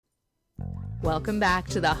Welcome back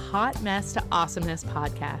to the Hot Mess to Awesomeness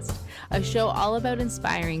podcast, a show all about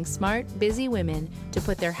inspiring smart, busy women to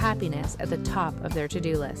put their happiness at the top of their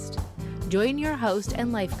to-do list. Join your host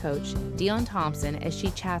and life coach, Dion Thompson, as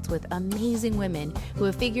she chats with amazing women who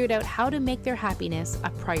have figured out how to make their happiness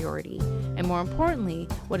a priority, and more importantly,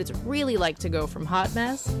 what it's really like to go from hot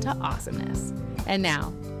mess to awesomeness. And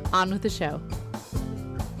now, on with the show.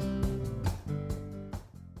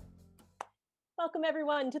 Welcome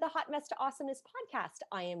everyone to the Hot Mess to Awesomeness podcast.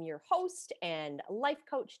 I am your host and life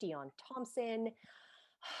coach, Dion Thompson.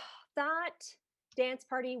 That dance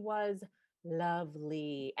party was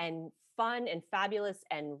lovely and fun and fabulous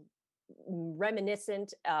and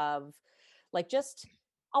reminiscent of like just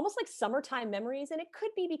almost like summertime memories. And it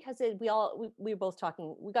could be because we were both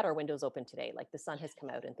talking, we got our windows open today, like the sun has come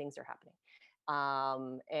out and things are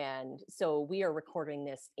happening. And so we are recording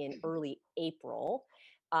this in early April.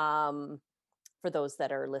 For those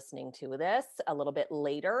that are listening to this a little bit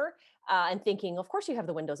later and thinking, of course you have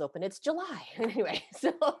the windows open, it's July. Anyway,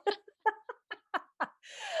 so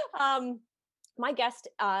my guest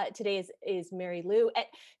today is Mary Lou.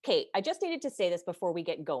 Kate, I just needed to say this before we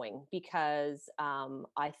get going because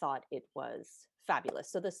I thought it was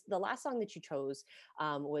fabulous. So the last song that you chose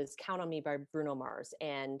was Count on Me by Bruno Mars.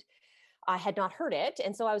 And I had not heard it.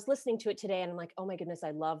 And so I was listening to it today and I'm like, oh my goodness, I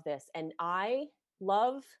love this. And I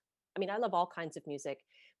love all kinds of music,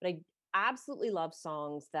 but I absolutely love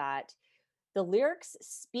songs that the lyrics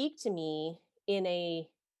speak to me in a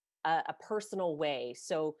personal way.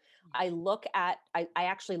 So I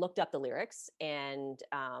actually looked up the lyrics and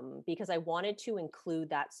because I wanted to include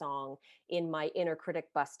that song in my inner critic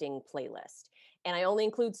busting playlist. And I only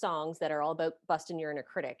include songs that are all about busting your inner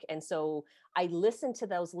critic. And so I listened to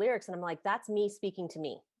those lyrics and I'm like, that's me speaking to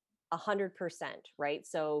me. 100%, right?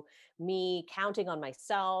 So me counting on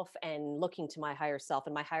myself and looking to my higher self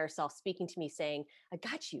and my higher self speaking to me saying, I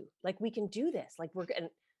got you. Like we can do this. Like and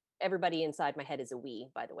everybody inside my head is a we,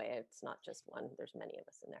 by the way. It's not just one. There's many of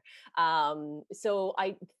us in there. So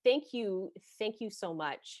I thank you so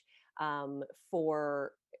much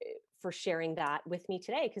for sharing that with me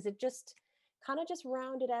today because it just kind of just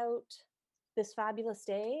rounded out this fabulous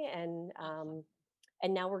day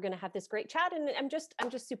and now we're going to have this great chat and I'm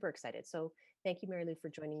just super excited. So thank you, Mary Lou, for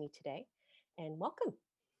joining me today and welcome.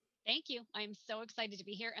 Thank you. I'm so excited to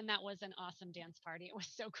be here. And that was an awesome dance party. It was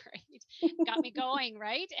so great. Got me going,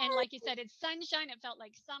 right? And like you said, it's sunshine. It felt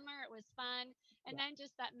like summer. It was fun. And then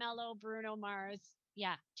just that mellow Bruno Mars.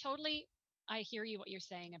 Yeah, totally. I hear you what you're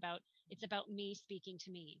saying about it's about me speaking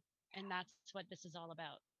to me. And that's what this is all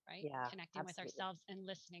about, right? Yeah, connecting absolutely. with ourselves and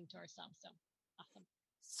listening to ourselves. So awesome.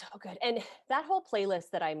 So good. And that whole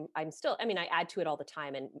playlist that I'm still, I mean, I add to it all the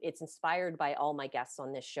time and it's inspired by all my guests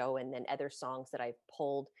on this show and then other songs that I've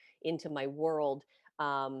pulled into my world.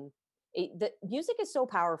 The music is so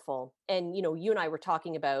powerful. And, you know, you and I were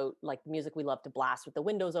talking about like music we love to blast with the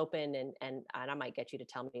windows open and I might get you to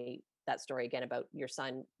tell me that story again about your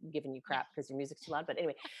son giving you crap because your music's too loud. But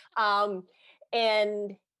anyway,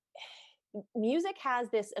 and music has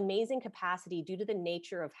this amazing capacity due to the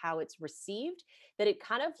nature of how it's received that it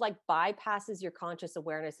kind of like bypasses your conscious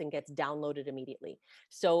awareness and gets downloaded immediately.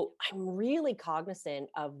 So I'm really cognizant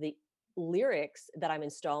of the lyrics that I'm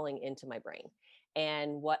installing into my brain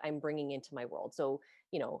and what I'm bringing into my world. So,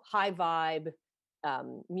 you know, high vibe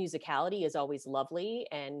musicality is always lovely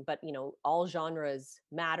but you know, all genres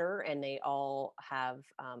matter and they all have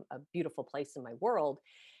a beautiful place in my world.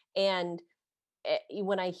 And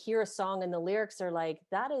when I hear a song and the lyrics are like,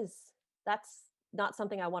 that's not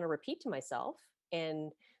something I want to repeat to myself.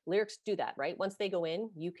 And lyrics do that, right? Once they go in,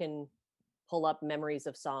 you can pull up memories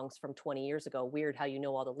of songs from 20 years ago. Weird how you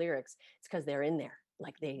know all the lyrics. It's because they're in there.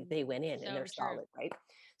 Like they went in and they're solid, right?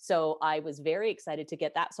 So I was very excited to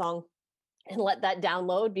get that song and let that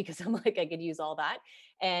download because I'm like, I could use all that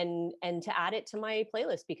and to add it to my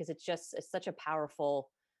playlist because it's such a powerful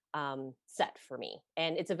set for me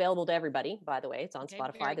and it's available to everybody, by the way. It's on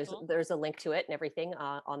Spotify. There's a link to it and everything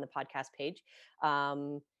on the podcast page.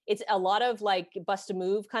 It's a lot of like bust a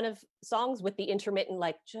move kind of songs with the intermittent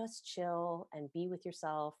like just chill and be with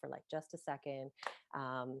yourself for like just a second.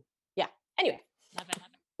 Yeah, anyway, love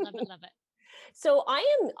it. So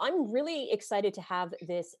I'm really excited to have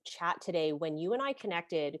this chat today. When you and I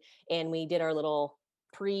connected and we did our little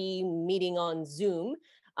pre-meeting on Zoom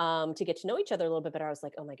to get to know each other a little bit better, I was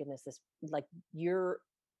like, oh my goodness, this like your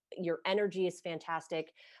energy is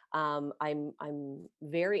fantastic. I'm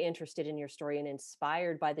very interested in your story and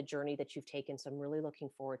inspired by the journey that you've taken. So I'm really looking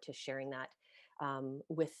forward to sharing that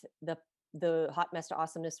with the Hot Mess to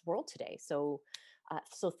Awesomeness world today. So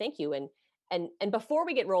thank you. And before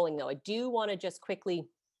we get rolling though, I do want to just quickly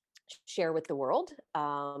share with the world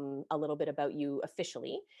a little bit about you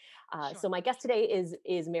officially. So Sure. my guest today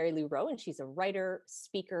is Mary Lou Rowe, and she's a writer,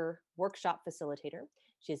 speaker, workshop facilitator.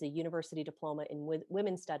 She has a university diploma in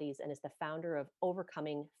women's studies and is the founder of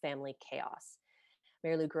Overcoming Family Chaos.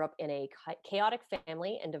 Mary Lou grew up in a chaotic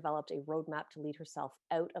family and developed a roadmap to lead herself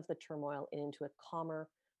out of the turmoil and into a calmer,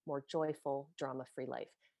 more joyful, drama-free life.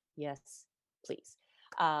 Yes, please.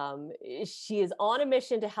 She is on a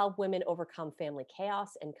mission to help women overcome family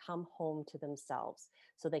chaos and come home to themselves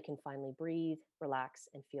so they can finally breathe, relax,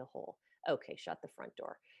 and feel whole. Okay, shut the front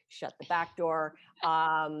door, shut the back door.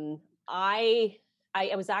 I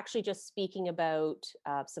was actually just speaking about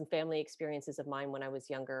some family experiences of mine when I was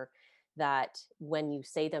younger, that when you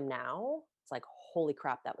say them now, it's like, holy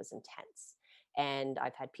crap, that was intense. And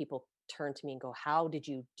I've had people turn to me and go, how did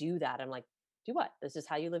you do that? I'm like, do what? This is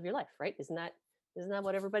how you live your life, right? Isn't that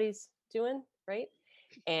what everybody's doing, right?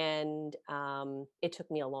 And it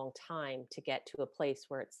took me a long time to get to a place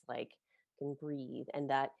where it's like, I can breathe, and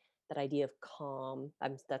that idea of calm.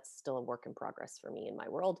 That's still a work in progress for me in my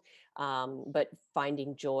world. But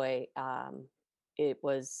finding joy, it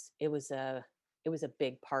was a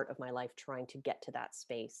big part of my life trying to get to that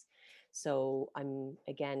space. So I'm,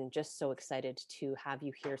 again, just so excited to have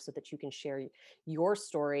you here so that you can share your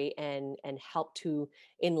story and help to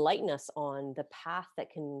enlighten us on the path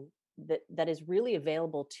that is really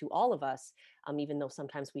available to all of us, even though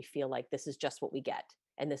sometimes we feel like this is just what we get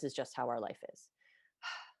and this is just how our life is.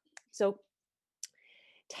 So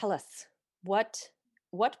tell us, what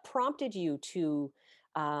prompted you to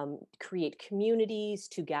create communities,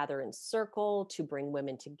 to gather in circle, to bring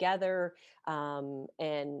women together, and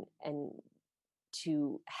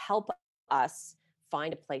to help us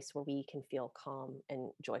find a place where we can feel calm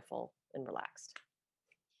and joyful and relaxed.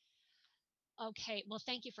 Okay. Well,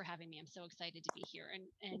 thank you for having me. I'm so excited to be here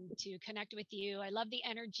and to connect with you. I love the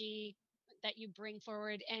energy that you bring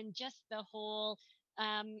forward, and just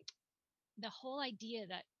um, the whole idea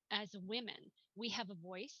that as women we have a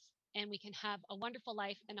voice and we can have a wonderful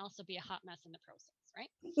life and also be a hot mess in the process, right?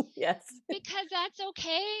 Yes. Because that's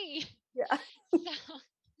okay. Yeah. So,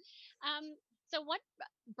 um, so what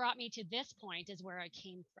brought me to this point is where I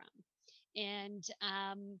came from, and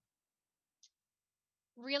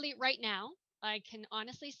really, right now, I can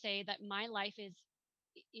honestly say that my life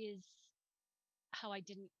is how I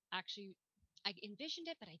didn't actually I envisioned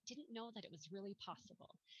it, but I didn't know that it was really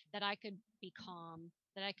possible, that I could be calm,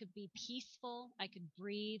 that I could be peaceful, I could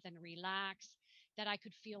breathe and relax, that I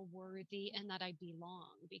could feel worthy and that I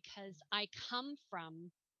belong, because I come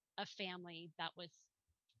from a family that was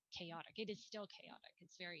chaotic. It is still chaotic.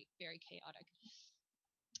 It's very, very chaotic.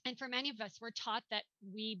 And for many of us, we're taught that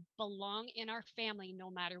we belong in our family no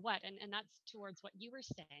matter what. And that's towards what you were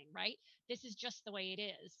saying, right? This is just the way it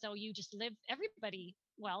is. So you just live, everybody,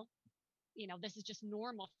 well, this is just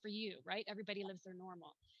normal for you, right? Everybody lives their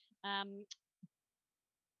normal. Um,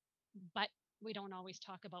 but we don't always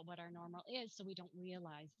talk about what our normal is, so we don't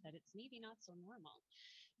realize that it's maybe not so normal.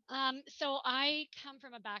 So I come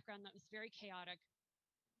from a background that was very chaotic,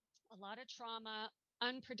 a lot of trauma,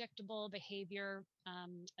 unpredictable behavior,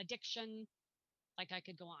 addiction, like I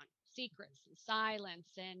could go on, secrets and silence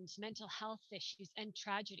and mental health issues and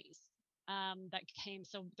tragedies that came.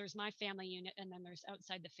 So there's my family unit, and then there's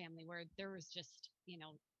outside the family where there was just,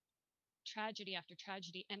 tragedy after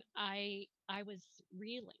tragedy. And I was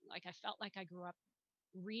reeling, like I felt like I grew up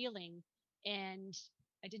reeling, and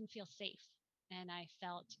I didn't feel safe. And I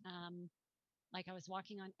felt like I was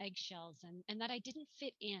walking on eggshells, and that I didn't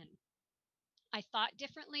fit in. I thought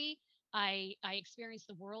differently. I experienced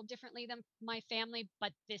the world differently than my family,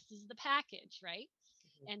 but this is the package, right?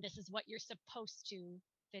 And this is what you're supposed to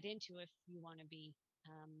fit into if you want to be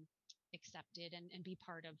accepted and be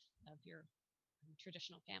part of your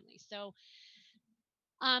traditional family. So,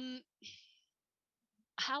 um,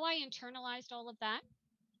 how I internalized all of that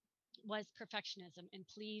was perfectionism and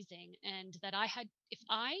pleasing, and that if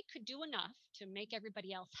I could do enough to make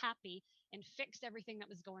everybody else happy and fix everything that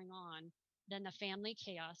was going on, then the family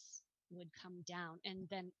chaos would come down, and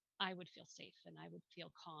then I would feel safe and I would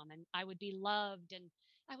feel calm and I would be loved, and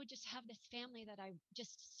I would just have this family that I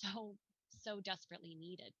just so desperately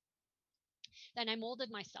needed. Then I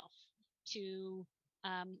molded myself to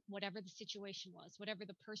whatever the situation was, whatever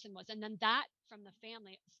the person was, and then that from the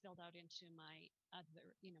family spilled out into my other,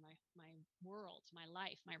 my world, my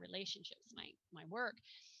life, my relationships, my work,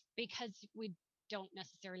 because we don't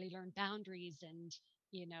necessarily learn boundaries and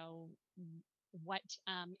what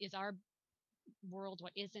is our world,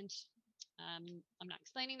 what isn't. I'm not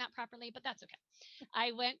explaining that properly, but that's okay.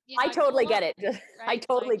 I went, I I grew totally up, get it. I right?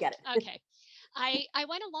 totally Like, get it. okay. I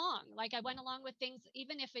went along. Like, I went along with things,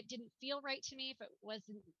 even if it didn't feel right to me, if it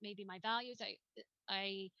wasn't maybe my values.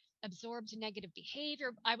 I absorbed negative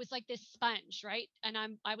behavior. I was like this sponge, right? And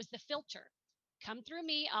I was the filter. Come through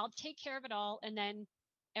me, I'll take care of it all, and then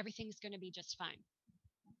everything's going to be just fine.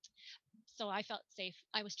 So I felt safe.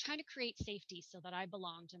 I was trying to create safety so that I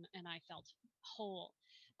belonged, and I felt whole.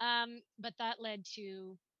 But that led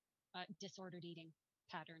to disordered eating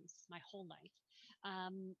patterns my whole life.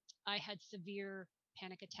 I had severe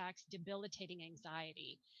panic attacks, debilitating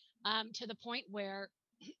anxiety, to the point where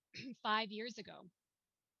 5 years ago,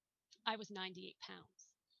 I was 98 pounds.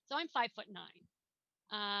 So I'm 5'9",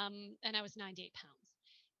 and I was 98 pounds.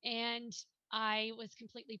 And I was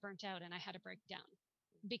completely burnt out, and I had a breakdown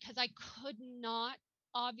because I could not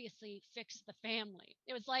obviously fix the family.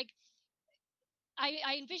 It was like,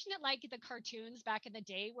 I envision it like the cartoons back in the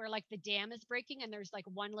day where like the dam is breaking and there's like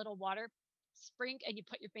one little water spring and you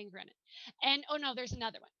put your finger in it. And oh no, there's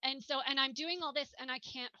another one. And so, and I'm doing all this and I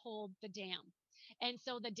can't hold the dam. And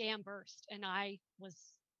so the dam burst and I was,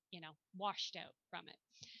 washed out from it.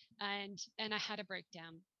 And I had a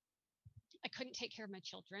breakdown. I couldn't take care of my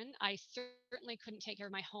children. I certainly couldn't take care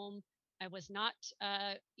of my home. I was not,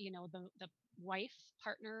 the wife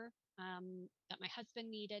partner that my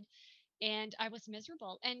husband needed, and I was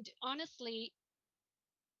miserable. And honestly,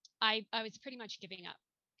 I was pretty much giving up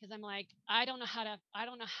because I'm like, I don't know how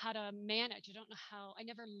to manage. I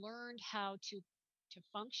never learned how to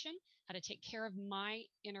function, how to take care of my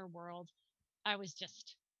inner world. I was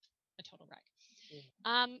just a total wreck.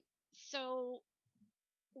 Mm. So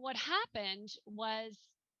what happened was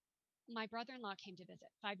my brother-in-law came to visit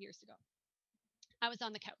 5 years ago. I was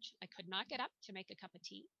on the couch. I could not get up to make a cup of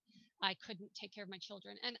tea. I couldn't take care of my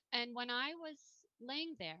children. And when I was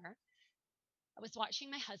laying there, I was watching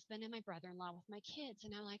my husband and my brother-in-law with my kids,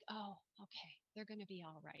 and I'm like, oh, okay, they're going to be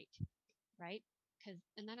all right, right?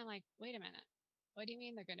 And then I'm like, wait a minute, what do you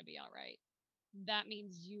mean they're going to be all right? That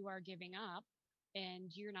means you are giving up,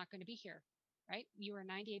 and you're not going to be here, right? You are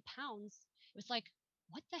 98 pounds. It was like,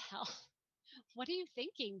 what the hell? What are you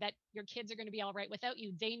thinking that your kids are going to be all right without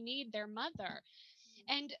you? They need their mother.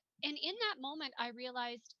 And in that moment, I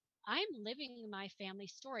realized I'm living my family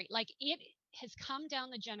story. Like, it has come down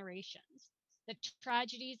the generations, the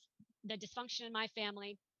tragedies, the dysfunction in my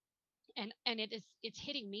family, and it's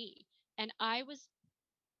hitting me. And I was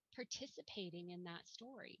participating in that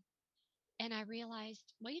story. And I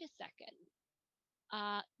realized, wait a second,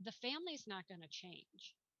 the family's not going to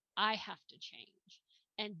change. I have to change.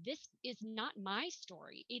 And this is not my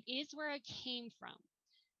story. It is where I came from,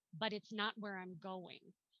 but it's not where I'm going.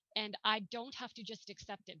 And I don't have to just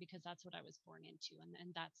accept it because that's what I was born into.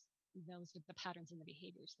 And those are the patterns and the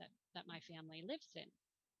behaviors that my family lives in.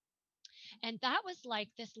 And that was like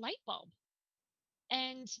this light bulb.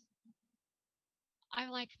 And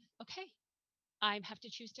I'm like, okay, I have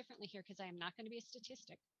to choose differently here because I am not going to be a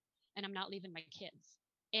statistic and I'm not leaving my kids.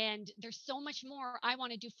 And there's so much more I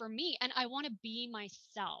want to do for me, and I want to be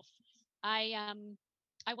myself. I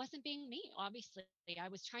wasn't being me, obviously. I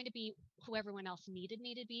was trying to be who everyone else needed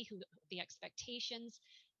me to be, who the expectations,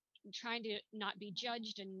 trying to not be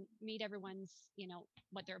judged and meet everyone's,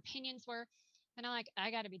 what their opinions were. And I'm like, I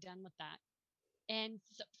got to be done with that. And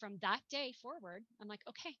so from that day forward, I'm like,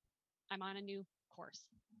 okay, I'm on a new course.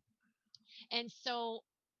 And so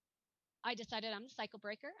I decided I'm a cycle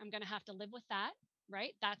breaker. I'm going to have to live with that,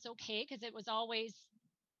 right? That's okay, because it was always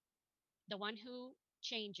the one who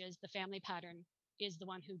changes the family pattern is the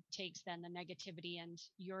one who takes then the negativity, and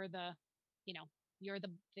you're the, you know, you're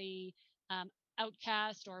the um,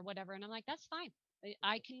 outcast or whatever. And I'm like, that's fine.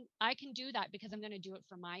 I can do that because I'm going to do it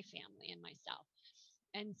for my family and myself.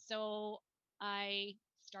 And so I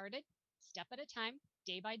started step at a time,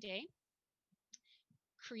 day by day,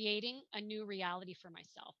 creating a new reality for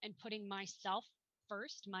myself and putting myself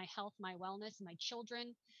first, my health, my wellness, my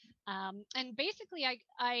children. And basically,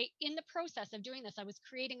 I, in the process of doing this, I was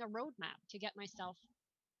creating a roadmap to get myself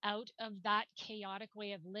out of that chaotic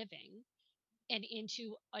way of living and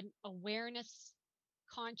into an awareness,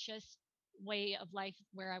 conscious way of life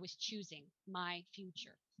where I was choosing my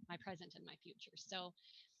future, my present and my future. So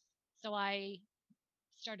I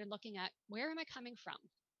started looking at, where am I coming from?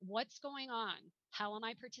 What's going on? How am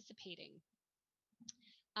I participating?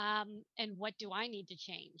 And what do I need to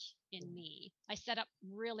change in me? I set up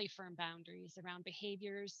really firm boundaries around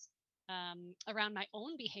behaviors, around my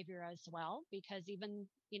own behavior as well, because even,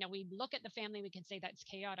 we look at the family, we can say that's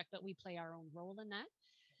chaotic, but we play our own role in that.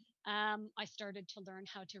 I started to learn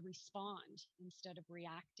how to respond instead of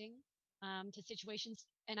reacting. to situations,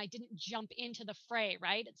 and I didn't jump into the fray,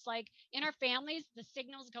 right? It's like in our families, the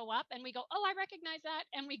signals go up and we go, oh, I recognize that.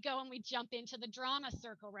 And we go and we jump into the drama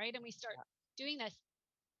circle, right? And we start doing this,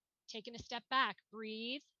 taking a step back,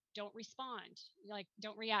 breathe, don't respond, like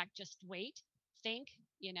don't react, just wait, think,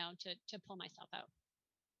 to pull myself out.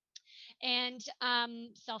 And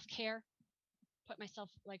self-care, put myself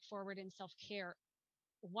like forward in self-care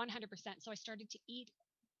 100%. So I started to eat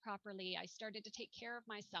properly. I started to take care of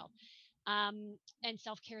myself. And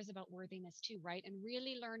self-care is about worthiness too, right? And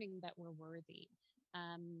really learning that we're worthy,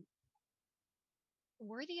 um,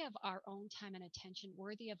 worthy of our own time and attention,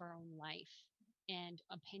 worthy of our own life and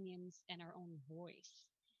opinions and our own voice.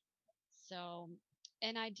 So,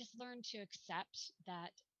 and I just learned to accept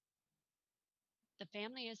that the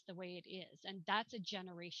family is the way it is, and that's a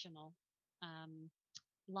generational um,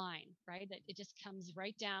 line, right? That it just comes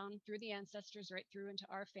right down through the ancestors, right through into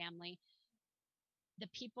our family. The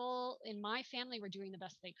people in my family were doing the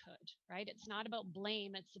best they could, right? It's not about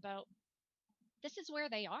blame, it's about this is where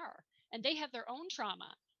they are and they have their own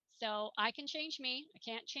trauma. So I can change me, I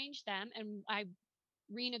can't change them. And I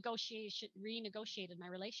renegotiated my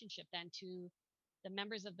relationship then to the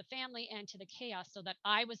members of the family and to the chaos so that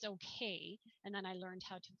I was okay. And then I learned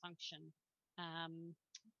how to function um,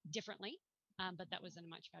 differently. But that was in a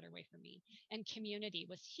much better way for me. And community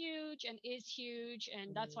was huge and is huge.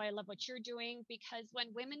 And that's why I love what you're doing, because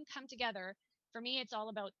when women come together, for me, it's all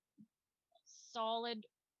about solid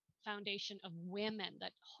foundation of women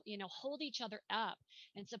that hold each other up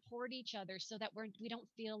and support each other so that we don't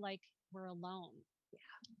feel like we're alone.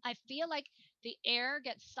 I feel like the air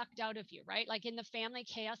gets sucked out of you, right? Like in the family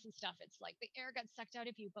chaos and stuff, it's like the air gets sucked out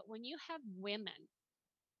of you. But when you have women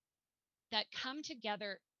that come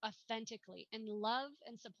together authentically and love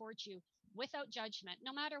and support you without judgment,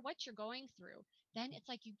 no matter what you're going through, then it's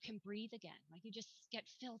like you can breathe again. Like you just get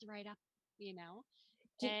filled right up, you know?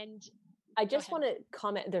 And I just want to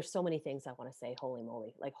comment. There's so many things I want to say. Holy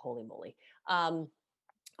moly, like holy moly. Um,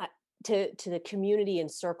 to the community and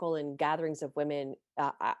circle and gatherings of women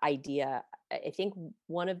idea, I think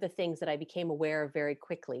one of the things that I became aware of very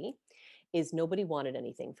quickly is nobody wanted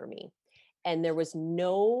anything for me. And there was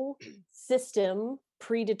no system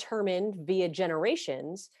predetermined via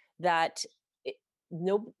generations that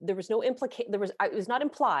there was no implication, it was not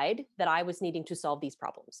implied that I was needing to solve these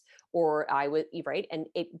problems or I was right. And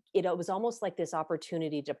it was almost like this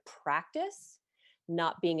opportunity to practice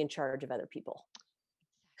not being in charge of other people.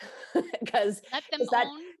 because let them that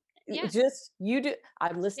own. Yeah. just you do.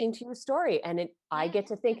 I'm listening to your story and I get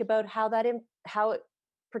to think about how how it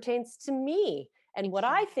pertains to me and what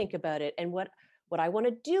I think about it and what I want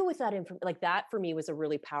to do with that information. Like that for me was a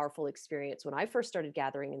really powerful experience when I first started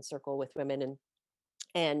gathering in circle with women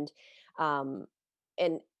and um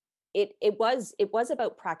and it was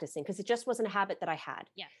about practicing because it just wasn't a habit that I had.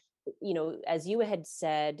 Yes. As you had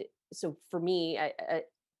said, so for me,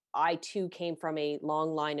 I too came from a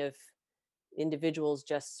long line of individuals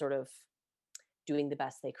just sort of doing the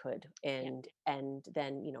best they could. And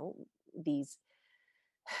then, these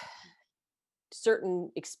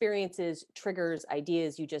certain experiences, triggers,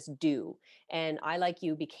 ideas, you just do. And I, like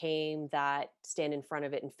you, became that stand in front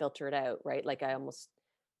of it and filter it out, right? Like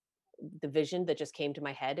the vision that just came to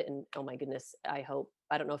my head, and oh my goodness, I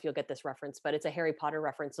don't know if you'll get this reference, but it's a Harry Potter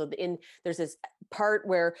reference. So there's this part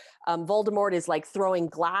where Voldemort is like throwing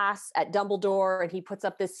glass at Dumbledore and he puts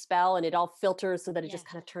up this spell and it all filters so that it just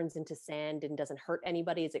kind of turns into sand and doesn't hurt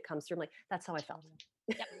anybody as it comes through. I'm like, that's how I felt.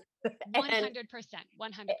 Yep. 100%.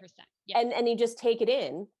 100%. Yeah. And you just take it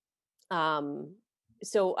in.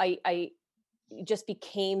 So I just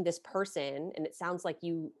became this person, and it sounds like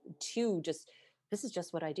you too, this is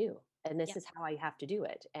just what I do. And this is how I have to do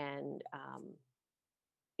it. And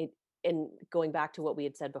and going back to what we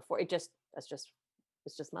had said before, it's just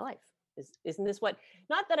my life. Isn't this what,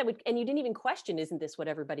 not that I would, and you didn't even question, isn't this what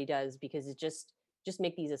everybody does? Because it just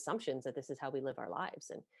make these assumptions that this is how we live our lives.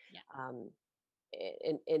 And,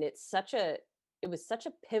 and it was such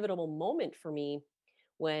a pivotal moment for me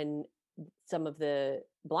when some of the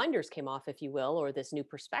blinders came off, if you will, or this new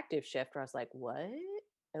perspective shift where I was like, what?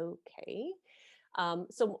 Okay.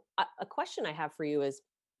 So a question I have for you is,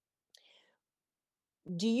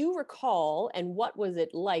 do you recall, and what was it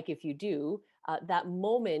like, if you do, that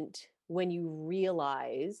moment when you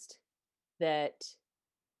realized that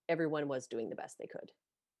everyone was doing the best they could?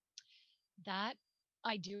 That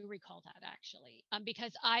I do recall that actually,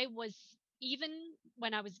 because I was, even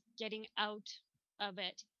when I was getting out of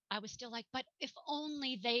it, I was still like, but if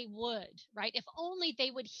only they would, right? If only they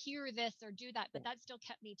would hear this or do that, but that still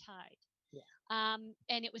kept me tied. Yeah.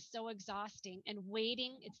 And it was so exhausting and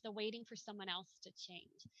waiting. It's the waiting for someone else to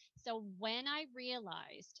change. So when I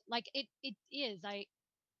realized, like it is, like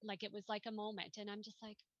it was like a moment, and I'm just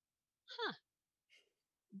like, huh,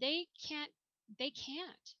 they can't, they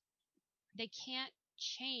can't, they can't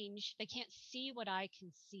change. They can't see what I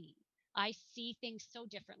can see. I see things so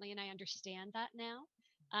differently, and I understand that now.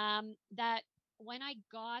 That when I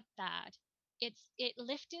got that, it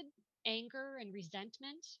lifted anger and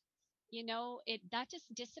resentment. It that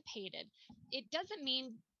just dissipated. It doesn't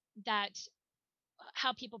mean that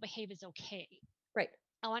how people behave is okay. Right.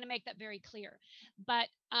 I want to make that very clear. But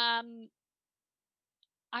I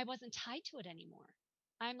wasn't tied to it anymore.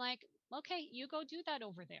 I'm like, okay, you go do that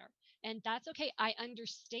over there, and that's okay. I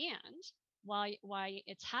understand why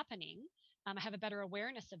it's happening. I have a better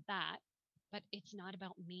awareness of that, but it's not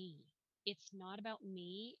about me. It's not about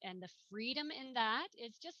me, and the freedom in that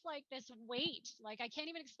is just like this weight. Like I can't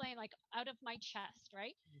even explain. Like out of my chest,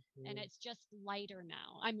 right? And Mhm. it's just lighter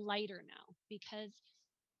now. I'm lighter now because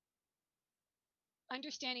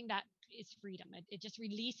understanding that is freedom. It just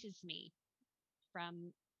releases me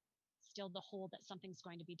from still the hold that something's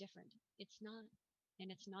going to be different. It's not,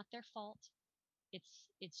 and it's not their fault.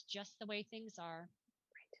 It's just the way things are.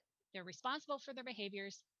 They're responsible for their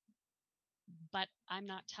behaviors, but I'm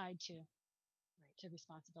not tied to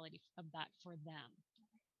responsibility of that for them.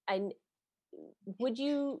 And would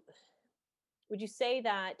you would you say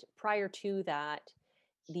that prior to that,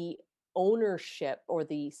 the ownership or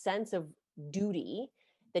the sense of duty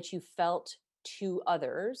that you felt to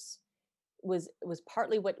others was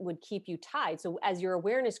partly what would keep you tied? So as your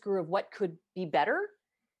awareness grew of what could be better,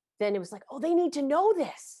 then it was like, oh, they need to know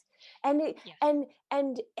this, and it, Yes. and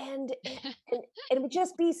it would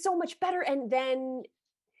just be so much better. And then,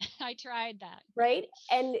 I tried that. right,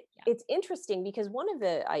 and Yeah. it's interesting because one of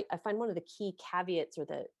the I find one of the key caveats, or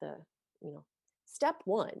the you know step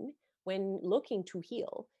one when looking to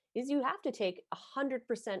heal, is you have to take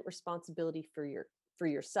 100% responsibility for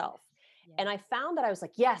yourself. Yeah. And I found that I was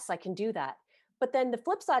like, yes, I can do that. But then the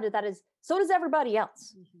flip side of that is, so does everybody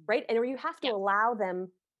else, Mm-hmm. right? And you have to Yep. allow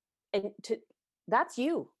them, and to that's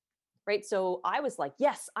you, right? So I was like,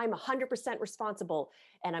 yes, I'm 100% responsible,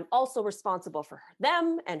 and I'm also responsible for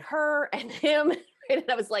them and her and him. Right?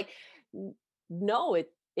 And I was like, no,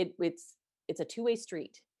 it's a two-way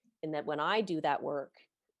street. And that when I do that work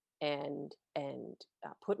and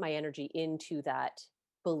put my energy into that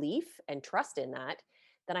belief and trust in that,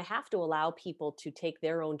 then I have to allow people to take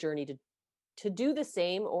their own journey to do the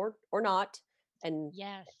same, or not. and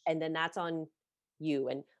Yes. and then that's on you.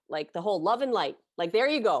 And like the whole love and light, like there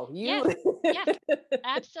you go, Yes. you. Yes.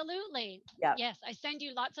 Absolutely. Yeah. Yes. I send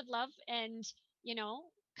you lots of love and, you know,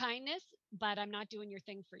 kindness, but I'm not doing your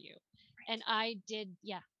thing for you. And I did,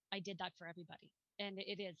 yeah, I did that for everybody. And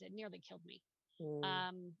it nearly killed me.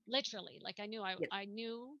 Mm, Literally, like yeah. I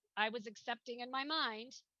knew I was accepting in my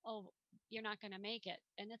mind, oh, you're not going to make it.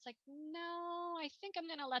 And it's like, no, I think I'm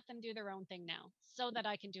going to let them do their own thing now so that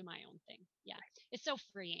I can do my own thing. Yeah. It's so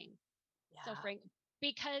freeing. So Yeah. freeing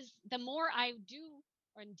because the more I do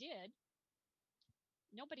and did,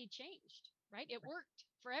 nobody changed, right? It worked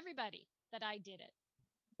for everybody that I did it.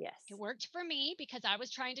 It Yes. worked for me because I was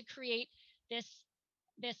trying to create this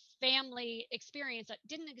family experience that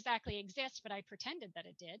didn't exactly exist, but I pretended that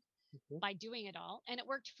it did Mhm, by doing it all. And it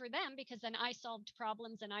worked for them because then I solved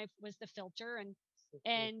problems and I was the filter, mhm.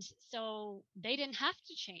 and so they didn't have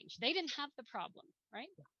to change. They didn't have the problem, right?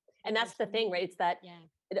 And It that's was the thing, right? me. It's that Yeah.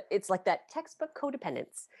 it's like that textbook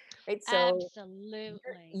codependence, right? So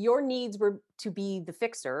Absolutely. your needs were to be the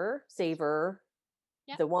fixer, saver,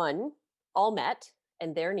 Yep. the one, all met,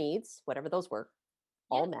 and their needs, whatever those were,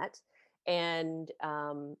 all Yep. met. And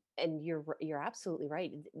you're absolutely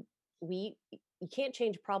right. We You can't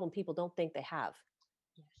change a problem people don't think they have,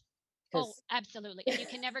 Yes. Oh, because absolutely. And you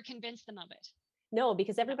can never convince them of it. no,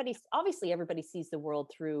 because No. everybody sees the world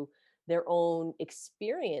through their own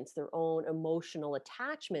experience, their own emotional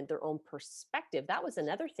attachment, their own perspective. That was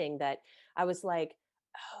another thing that I was like,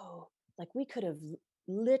 oh, like we could have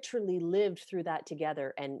literally lived through that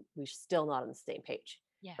together and we're still not on the same page,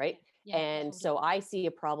 Yeah. right? Yeah. And so Totally. I see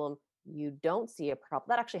a problem, you don't see a problem.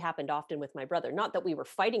 That actually happened often with my brother. Not that we were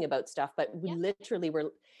fighting about stuff, but we Yep. literally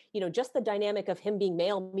were, just the dynamic of him being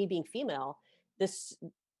male, me being female, this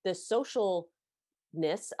the social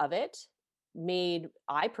of it made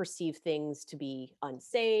I perceive things to be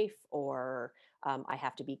unsafe, or I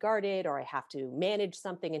have to be guarded, or I have to manage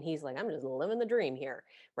something. And he's like, I'm just living the dream here.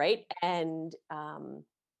 Right. And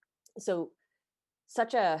so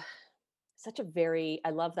such a, such a very,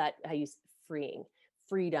 I love that how you freeing,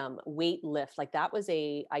 freedom, weight lift. Like that was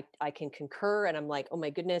I can concur. And I'm like, oh my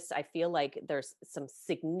goodness, I feel like there's some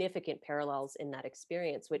significant parallels in that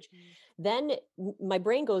experience, which Mhm. then my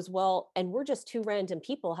brain goes, well, and we're just two random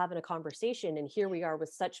people having a conversation. And here we are with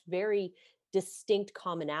such very distinct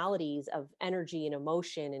commonalities of energy and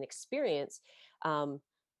emotion and experience. Um,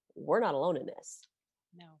 we're not alone in this.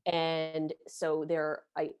 No. And so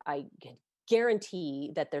I can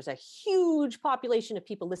guarantee that there's a huge population of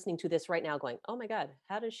people listening to this right now going, oh my God,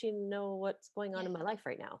 how does she know what's going on Yeah. in my life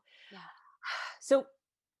right now? Yeah. So,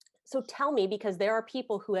 so tell me, because there are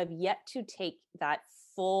people who have yet to take that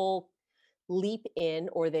full leap in,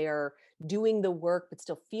 or they're doing the work but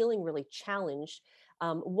still feeling really challenged.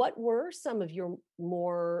 What were some of your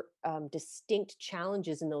more distinct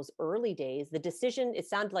challenges in those early days? The decision, it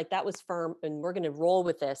sounded like that was firm and we're going to roll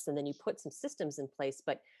with this. And then you put some systems in place,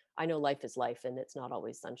 but I know life is life and it's not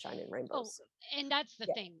always sunshine and Oh, rainbows. So, and that's the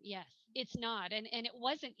yeah. thing. Yes, it's not. And it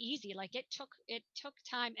wasn't easy. Like it took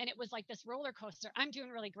time, and it was like this roller coaster. I'm doing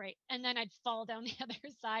really great. And then I'd fall down the other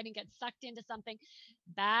side and get sucked into something,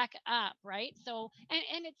 back up, right? So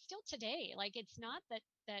and it's still today. Like it's not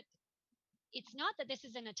that this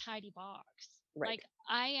is in a tidy box. Right. Like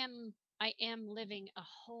I am living a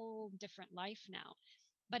whole different life now.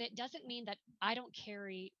 But it doesn't mean that I don't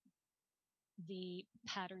carry the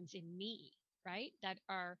patterns in me, right? That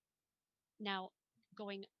are now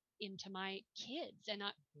going into my kids. And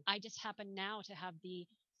I just happen now to have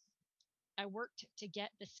I worked to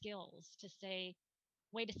get the skills to say,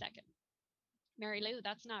 wait a second, Mary Lou,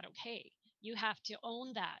 that's not okay. You have to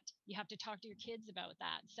own that. You have to talk to your kids about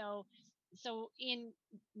that. So in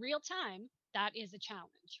real time, that is a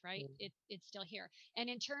challenge, right? Mm. It's still here. And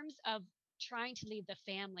in terms of trying to leave the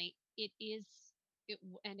family,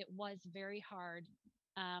 and it was very hard,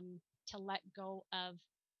 to let go of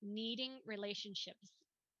needing relationships,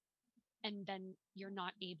 and then you're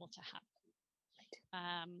not able to have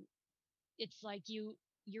them. It's like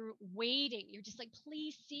you're waiting. You're just like,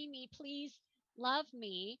 please see me, please love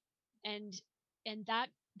me, and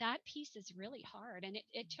that piece is really hard. And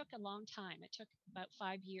it took a long time. It took about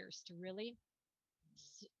 5 years to really,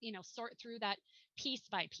 sort through that piece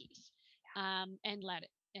by piece, and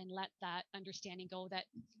let that understanding go, that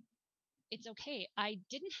it's okay. I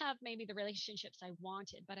didn't have maybe the relationships I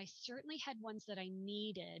wanted, but I certainly had ones that I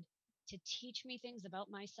needed to teach me things about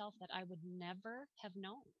myself that I would never have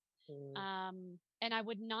known. Mm. And I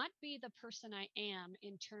would not be the person I am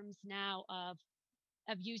in terms now of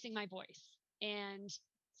using my voice and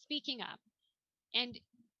speaking up. And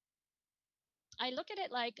I look at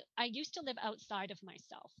it like I used to live outside of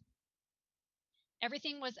myself.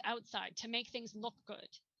 Everything was outside to make things look good.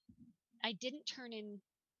 I didn't turn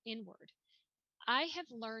inward. I have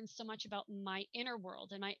learned so much about my inner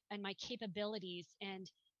world and my capabilities and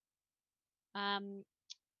um,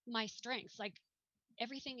 my strengths. Like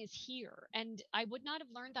everything is here, and I would not have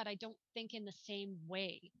learned that, I don't think, in the same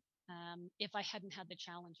way, if I hadn't had the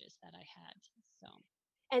challenges that I had. So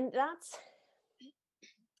And that's,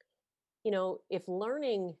 if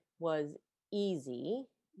learning was easy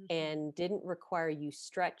mhm, and didn't require you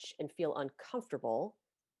stretch and feel uncomfortable,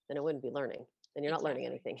 then it wouldn't be learning. Then you're not learning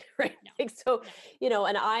exactly. anything, right? No, Like, so, no.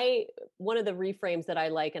 and one of the reframes that I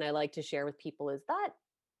like and I like to share with people is that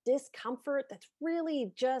discomfort that's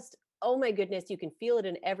really just, oh my goodness, you can feel it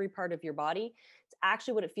in every part of your body. It's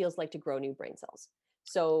actually what it feels like to grow new brain cells.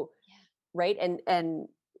 So, Yeah. right. And and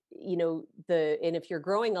if you're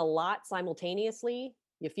growing a lot simultaneously,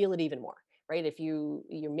 you feel it even more, right? If you're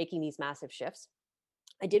making these massive shifts.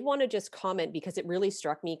 I did want to just comment because it really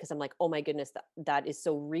struck me, because I'm like, oh my goodness, that is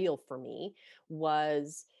so real for me,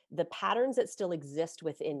 was the patterns that still exist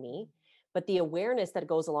within me, but the awareness that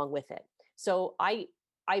goes along with it. So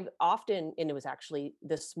I've often, and it was actually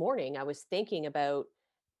this morning, I was thinking about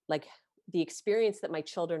like the experience that my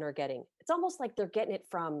children are getting. It's almost like they're getting it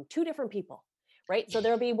from two different people, right? So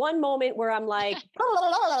there'll be one moment where I'm like, "Blah, blah,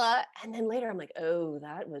 blah, blah, blah," and then later I'm like, oh,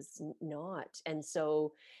 that was not. And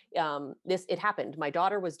so it happened. My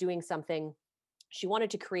daughter was doing something. She wanted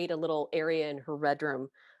to create a little area in her bedroom.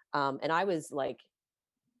 And I was like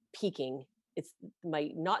peaking. It's my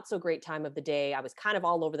not so great time of the day. I was kind of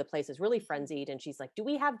all over the place. I was really Mhm. frenzied. And she's like, do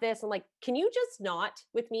we have this? I'm like, can you just not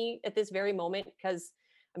with me at this very moment? Because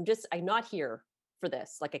I'm not here for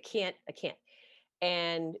this. Like, I can't.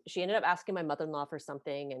 And she ended up asking my mother-in-law for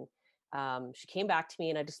something. And she came back to me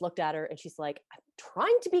and I just looked at her and she's like, I'm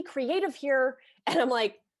trying to be creative here. And I'm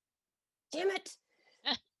like, damn it.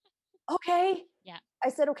 Okay. Yeah. I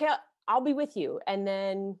said, okay, I'll be with you. And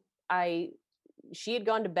then she had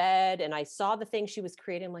gone to bed and I saw the thing she was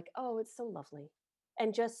creating. I'm like, oh, it's so lovely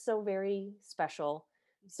and just so very special.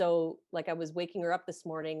 So like I was waking her up this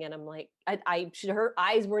morning and I'm like, her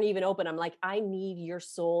eyes weren't even open. I'm like, I need your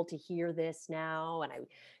soul to hear this now. And I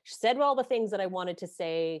said all the things that I wanted to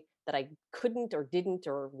say that I couldn't or didn't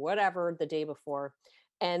or whatever the day before.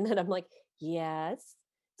 And then I'm like, yes,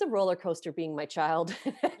 it's a roller coaster being my child,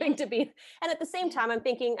 having Yes. to be. And at the same Yes. time, I'm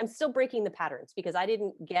thinking I'm still breaking the patterns because I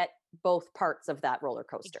didn't get both parts of that roller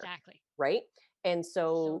coaster. Exactly. Right. And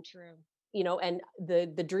So so, true. and the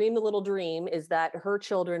dream, the little dream is that her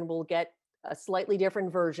children will get a slightly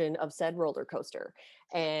different version of said roller coaster,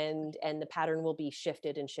 Exactly. and the pattern will be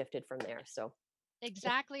shifted and shifted from there. So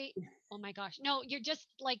Exactly. Oh my gosh. No, you're just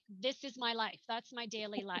like, this is my life. That's my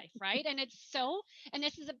daily life. Right. And it's so, and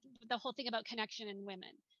this is the whole thing about connection in women.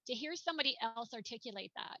 To hear somebody else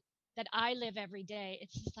articulate that I live every day,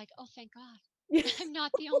 it's just like, oh, thank God. I'm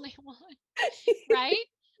not the only one. Right.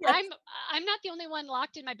 yes, I'm I'm not the only one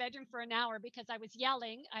locked in my bedroom for an hour because I was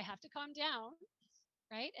yelling. I have to calm down.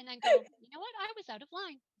 Right. And then go, you know what? I was out of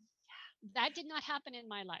line. That did not happen in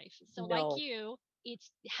my life. So like no, you,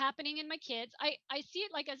 it's happening in my kids. I see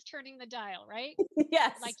it like as turning the dial, right?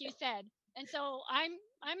 yes, Like you said. And so I'm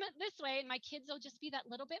this way and my kids will just be that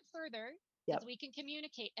little bit further yep, because we can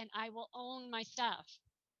communicate and I will own my stuff.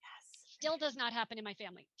 yes, Still does not happen in my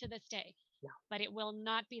family to this day, no. but it will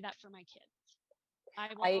not be that for my kids. I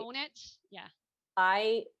will I own it. Yeah.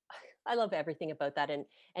 I I love everything about that, and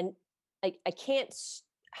I can't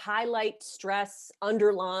highlight, stress,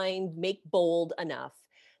 underline, make bold enough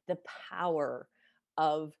the power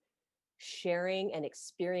of sharing and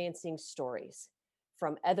experiencing stories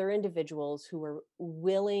from other individuals who are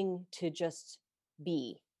willing to just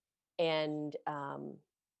be. And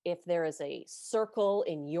if there is a circle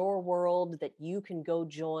in your world that you can go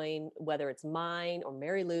join, whether it's mine or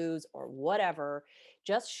Mary Lou's or whatever,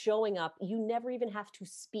 just showing up, you never even have to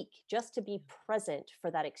speak, just to be present for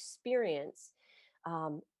that experience.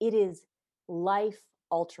 It is life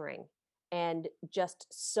altering and just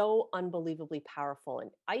so unbelievably powerful. And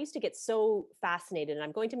I used to get so fascinated, and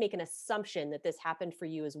I'm going to make an assumption that this happened for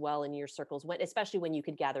you as well in your circles, when, especially when you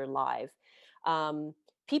could gather live. Um,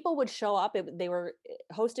 People would show up. They were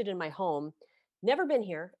hosted in my home, never been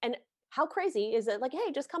here. And how crazy is it? Like, hey,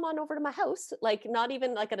 just come on over to my house. Like, not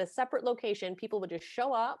even like at a separate location. People would just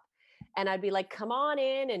show up, and I'd be like, come on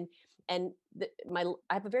in. And I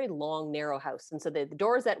have a very long, narrow house, and so the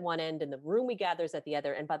door's at one end, and the room we gather is at the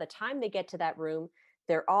other. And by the time they get to that room,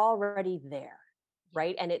 they're already there, Yeah.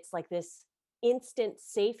 right? And it's like this instant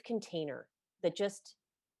safe container that just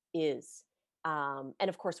is. And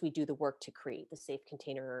of course, we do the work to create the safe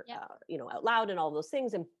container, Yep. out loud and all those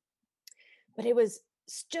things. And but it was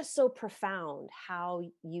just so profound how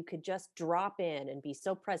you could just drop in and be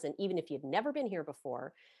so present, even if you'd never been here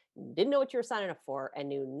before, didn't know what you were signing up for, and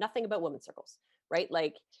knew nothing about women's circles, right?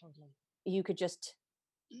 Like Totally. you could just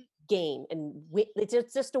gain and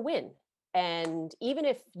it's just a win. And even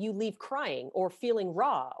if you leave crying or feeling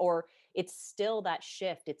raw, or it's still that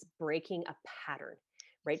shift, it's breaking a pattern,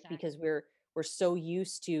 right? Because Exactly. we're so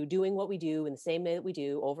used to doing what we do in the same way that we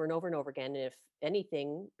do over and over and over again. And if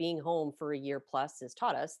anything, being home for a year plus has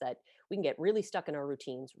taught us that we can get really stuck in our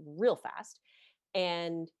routines real fast.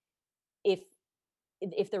 And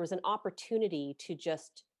if there was an opportunity to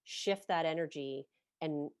just shift that energy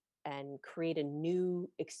and create a new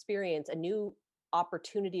experience, a new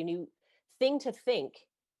opportunity, a new thing to think,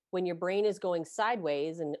 when your brain is going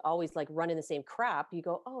sideways and always like running the same crap, you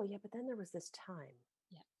go, oh yeah, but then there was this time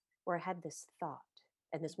Yeah. where I had this thought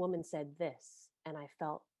and Yeah. this woman said this and I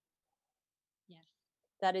felt. Yes.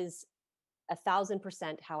 That is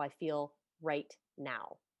 1,000% how I feel right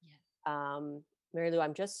now. Yes. um, Mary Lou,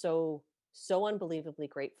 I'm just so unbelievably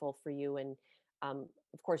grateful for you. And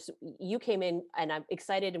of course, you came in, and I'm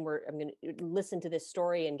excited, and I'm going to listen to this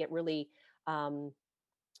story and get really um,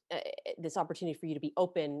 this opportunity for you to be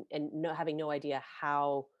open and having no idea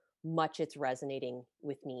how much it's resonating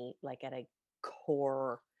with me, like at a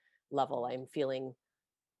core level. I'm feeling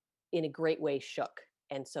in a great way shook,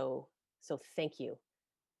 and so thank you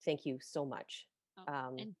so much. Oh,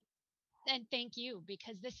 Um, and thank you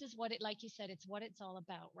because this is what it, like you said, it's what it's all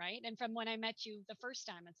about, right? And from when I met you the first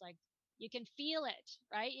time, it's like you can feel it,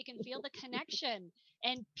 right? You can feel the connection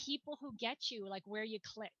and people who get you, like where you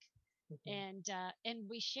click. mhm. And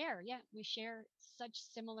we share, yeah, we share such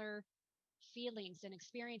similar feelings and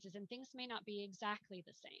experiences, and things may not be exactly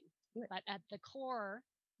the same, but at the core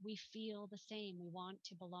we feel the same. We want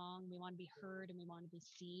to belong, we want to be heard, and we want to be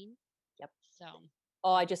seen. Yep. So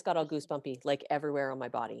Oh, I yeah, just got all this is goosebumpy, like everywhere on my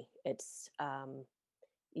body. It's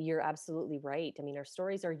you're absolutely right. I mean, our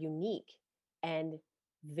stories are unique and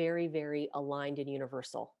very, very aligned and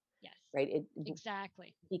universal, yes, right?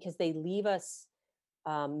 exactly. Because they leave us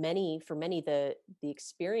for many, the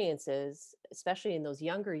experiences, especially in those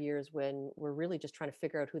younger years when we're really just trying to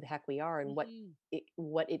figure out who the heck we are and Hmm.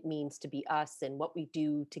 what it means to be us and what we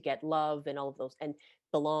do to get love and all of those and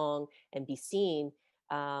belong and be seen.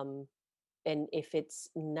 Um, and if it's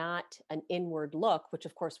not an inward look, which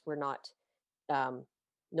of course we're not, um,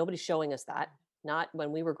 nobody's showing us that. Not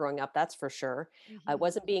when we were growing up, that's for sure. It Hmm.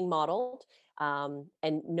 wasn't being modeled,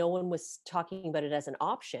 and no one was talking about it as an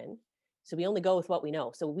option. So we only go with what we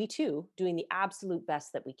know. So we too doing the absolute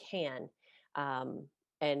best that we can. Um,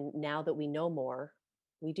 and now that we know more,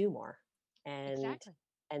 we do more. And Exactly.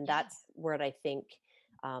 and Yeah. that's what I think,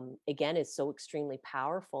 again, is so extremely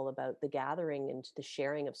powerful about the gathering and the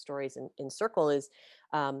sharing of stories in circle is,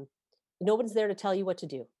 um, nobody's there to tell you what to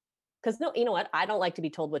do. Because no, you know what? I don't like to be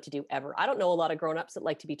told what to do ever. I don't know a lot of grown-ups that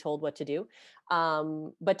like to be told what to do.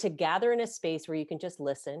 But to gather in a space where you can just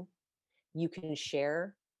listen, you can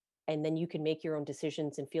share, and then you can make your own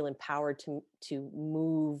decisions and feel empowered to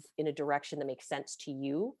move in a direction that makes sense to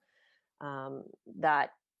you. Um,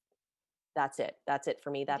 that that's it for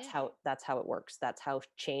me. It is. That's how it works. That's how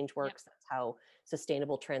change Yep. works. That's how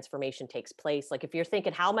sustainable transformation takes place. Like if you're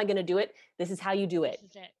thinking, how am I going to do it? This is how you do This it.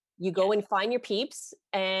 is it. You go Yes. and find your peeps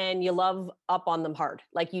and you love up on them hard.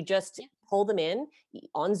 Like you just Yeah. pull them in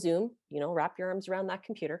on Zoom, wrap your arms around that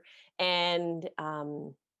computer and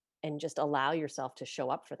just allow yourself to show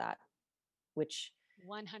up for that, which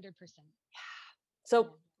 100%. so Yeah.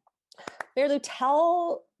 Marilu,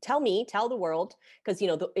 tell the world, because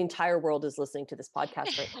the entire world is listening to this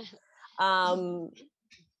podcast right now.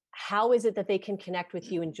 How is it that they can connect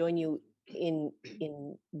with you and join you in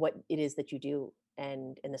what it is that you do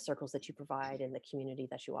and in the circles that you provide and the community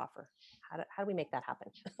that you offer? How do we make that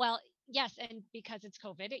happen? Well, yes, and because it's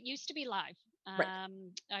COVID, it used to be live. Right.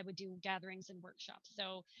 I would do gatherings and workshops.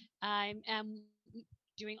 So I am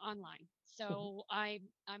doing online. Mhm, So I'm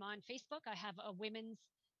on Facebook. I have a women's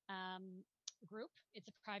um, group. It's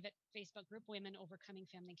a private Facebook group, Women Overcoming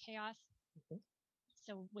Family Chaos. mhm,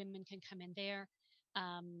 So women can come in there.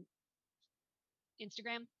 Um,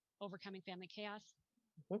 Instagram, Overcoming Family Chaos,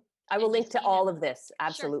 mhm. I will and link just to email. all of this. Sure.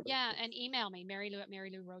 Absolutely. Yeah. And email me,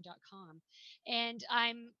 marylou@marylourowe.com. And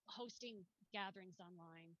I'm hosting gatherings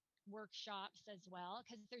online, workshops as well,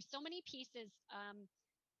 because there's so many pieces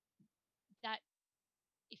that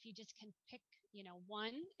if you just can pick,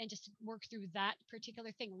 one and just work through that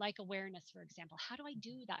particular thing, like awareness, for example. How do I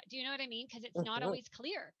do that? Do you know what I mean? Because it's not Mhm, always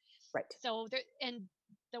clear. right. So there, and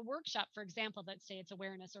the workshop, for example, let's say it's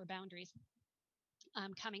awareness or boundaries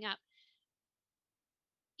coming up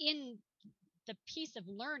in the piece of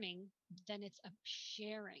learning, then it's a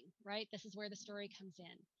sharing, right? This is where the story comes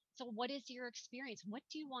in. So, what is your experience? What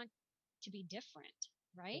do you want to be different,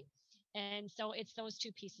 right? And so it's those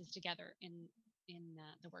two pieces together in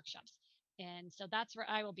the workshops, and so that's where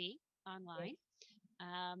I will be Mhm. online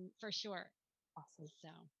for sure. Awesome.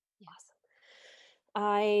 So, yeah, Awesome.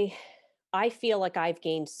 I feel like I've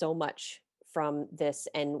gained so much from this,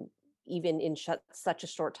 and even in such a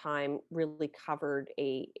short time, really covered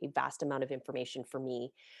a vast amount of information for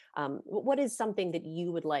me. What is something that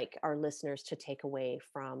you would like our listeners to take away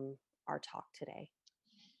from our talk today?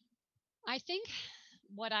 I think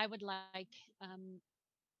what I would like um,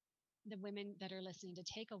 the women that are listening to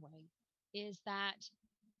take away is that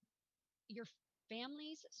your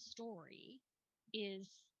family's story is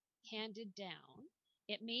handed down.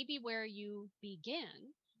 It may be where you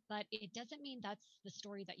begin, but it doesn't mean that's the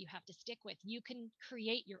story that you have to stick with. You can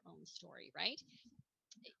create your own story, right?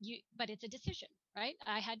 But it's a decision, right?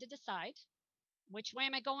 I had to decide which way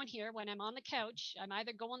am I going here when I'm on the couch. I'm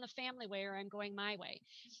either going the family way or I'm going my way,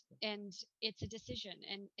 and it's a decision,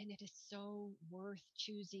 and it is so worth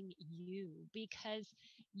choosing you, because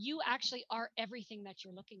you actually are everything that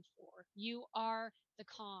you're looking for. You are the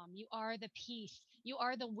calm, you are the peace, you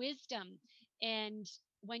are the wisdom. And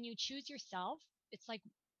when you choose yourself, it's like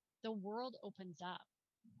the world opens up,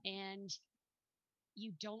 and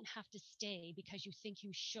you don't have to stay because you think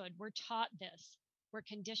you should. We're taught this, we're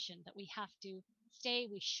conditioned that we have to stay,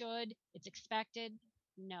 we should, it's expected.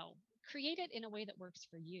 No, create it in a way that works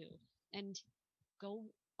for you, and go,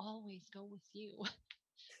 always go with you.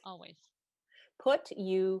 Always. Put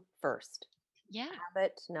you first. Yeah.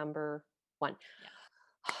 Habit number one.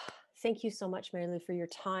 Yeah. Thank you so much, Mary Lou, for your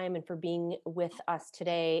time and for being with us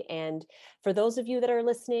today. And for those of you that are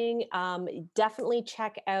listening, definitely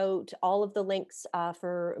check out all of the links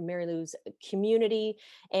for Mary Lou's community.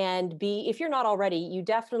 And if you're not already, you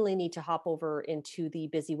definitely need to hop over into the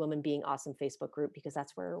Busy Woman Being Awesome Facebook group, because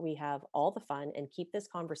that's where we have all the fun and keep this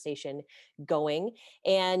conversation going.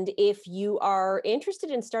 And if you are interested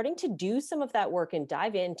in starting to do some of that work and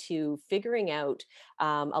dive into figuring out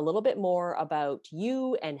a little bit more about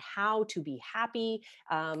you and how to be happy.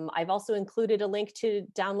 I've also included a link to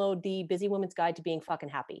download the Busy Woman's Guide to Being Fucking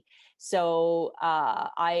Happy. So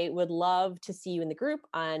I would love to see you in the group,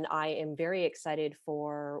 and I am very excited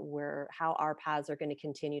for how our paths are going to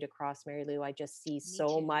continue to cross, Mary Lou. I just see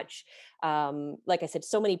so much, like I said,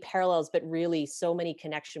 so many parallels, but really so many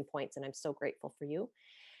connection points, and I'm so grateful for you.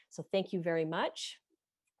 So thank you very much.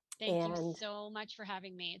 Thank you so much for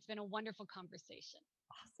having me. It's been a wonderful conversation.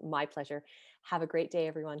 My pleasure. Have a great day,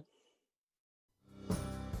 everyone.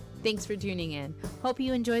 Thanks for tuning in. Hope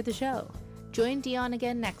you enjoyed the show. Join Dion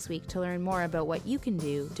again next week to learn more about what you can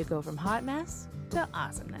do to go from hot mess to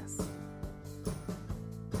awesomeness.